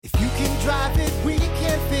drive it, we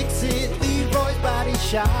can fix it. Leroy's Body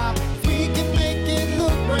Shop. We can make it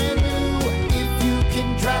look brand new. If you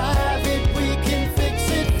can drive it, we can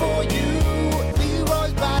fix it for you.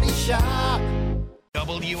 Leroy's Body Shop.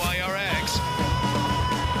 WIRX.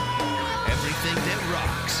 Everything that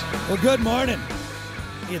rocks. Well, good morning.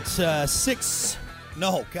 It's 6.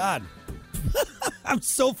 No, God. I'm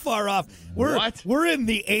so far off. We're in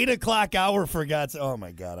the 8 o'clock hour, for God's sake. Oh,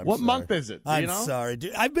 my God. I'm what sorry. month is it? I'm sorry,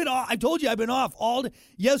 dude. I've been off. I told you I've been off all day.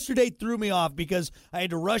 Yesterday threw me off because I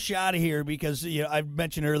had to rush out of here because I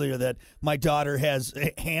mentioned earlier that my daughter has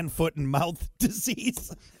hand, foot, and mouth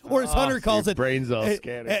disease. Or as Hunter calls it, brains all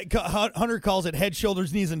scattered. Hunter calls it head,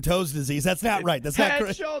 shoulders, knees, and toes disease. That's not right. That's not correct.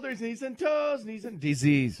 Head, shoulders, knees, and toes, knees, and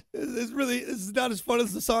disease. It's not as fun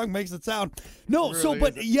as the song makes it sound. No, It really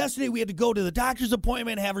but isn't. yesterday we had to go to the doctor's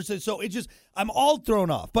appointment, have her say, so it just, I'm all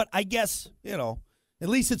thrown off. But I guess, at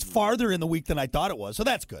least it's farther in the week than I thought it was. So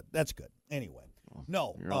that's good. That's good. Anyway,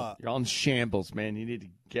 no. You're all in shambles, man. You need to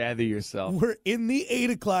gather yourself. We're in the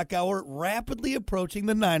 8 o'clock hour, rapidly approaching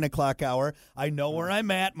the 9 o'clock hour. I know where I'm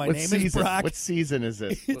at. My name is Brock. What season is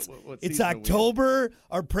it? It's October.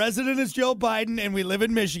 Our president is Joe Biden, and we live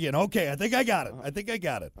in Michigan. Okay, I think I got it.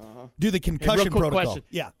 Do the concussion real quick protocol. question.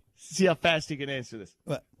 Yeah. See how fast you can answer this.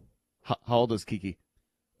 What? How old is Kiki?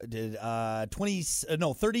 35,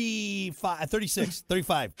 36,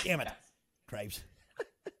 35. Damn it. Cripes.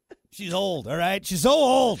 She's old, all right? She's so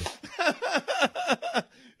old.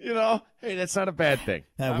 Hey, that's not a bad thing.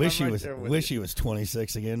 I wish he was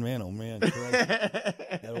 26 again, man. Oh, man.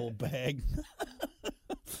 That old bag.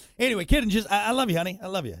 Anyway, kid, I love you, honey. I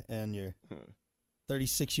love you. And you're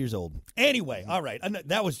 36 years old. Anyway, all right.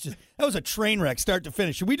 That was a train wreck start to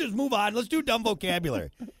finish. Should we just move on? Let's do dumb vocabulary.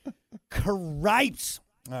 Cripes.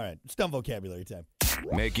 All right, it's dumb vocabulary time.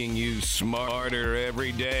 Making you smarter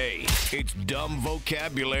every day. It's Dumb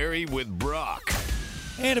Vocabulary with Brock.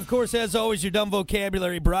 And, of course, as always, your dumb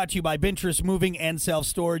vocabulary brought to you by Binterest Moving and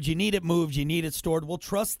Self-Storage. You need it moved. You need it stored. Well,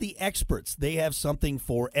 trust the experts. They have something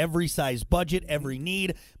for every size budget, every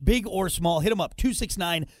need, big or small. Hit them up,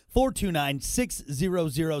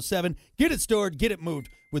 269-429-6007. Get it stored. Get it moved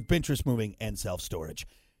with Binterest Moving and Self-Storage.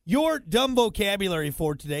 Your dumb vocabulary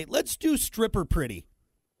for today, let's do stripper pretty.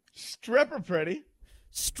 Stripper pretty.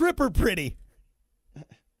 Stripper pretty.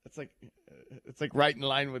 It's like right in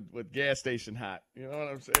line with gas station hot. You know what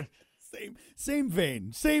I'm saying? Same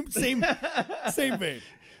vein. Same vein.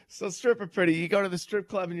 So stripper pretty. You go to the strip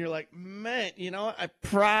club and you're like, man, I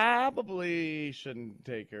probably shouldn't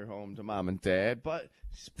take her home to mom and dad, but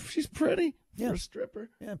she's pretty for a stripper.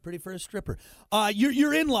 Yeah, pretty for a stripper.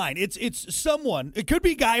 You're in line. It's someone. It could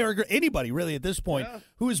be a guy or anybody really at this point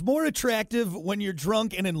who is more attractive when you're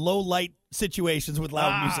drunk and in low light situations with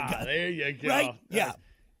loud music on. There you go. Right? Yeah.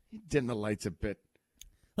 Dim the lights a bit.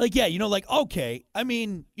 Okay. I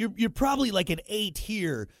mean, you're probably like an 8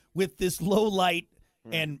 here with this low light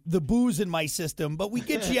and the booze in my system, but we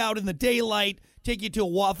get you out in the daylight, take you to a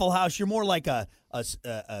Waffle House. You're more like a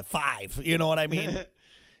 5. You know what I mean?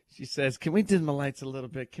 She says, can we dim the lights a little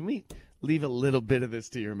bit? Can we leave a little bit of this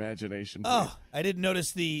to your imagination, please? Oh, I didn't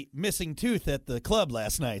notice the missing tooth at the club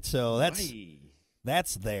last night, so that's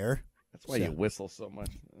there. That's why you whistle so much.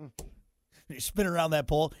 You spin around that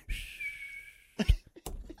pole.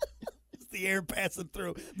 It's the air passing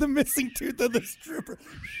through. The missing tooth of the stripper.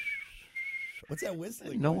 What's that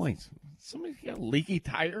whistling noise? Somebody's got leaky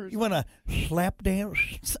tires. You want a slap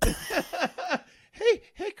dance? Hey,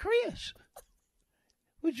 Chris.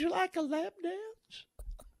 Would you like a lap dance?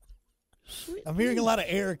 Sweet. I'm hearing a lot of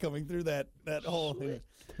air coming through that hole here.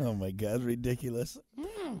 Oh, my God. Ridiculous.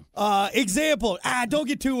 Example. Don't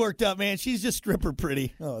get too worked up, man. She's just stripper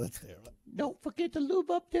pretty. Oh, that's terrible. Don't forget to lube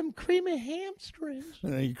up them creamy hamstrings.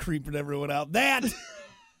 You're creeping everyone out. That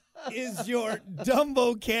is your dumb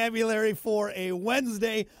vocabulary for a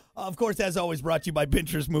Wednesday. Of course, as always, brought to you by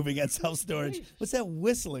Binterest Moving and Self-Storage. What's that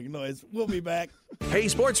whistling noise? We'll be back. Hey,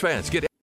 sports fans, get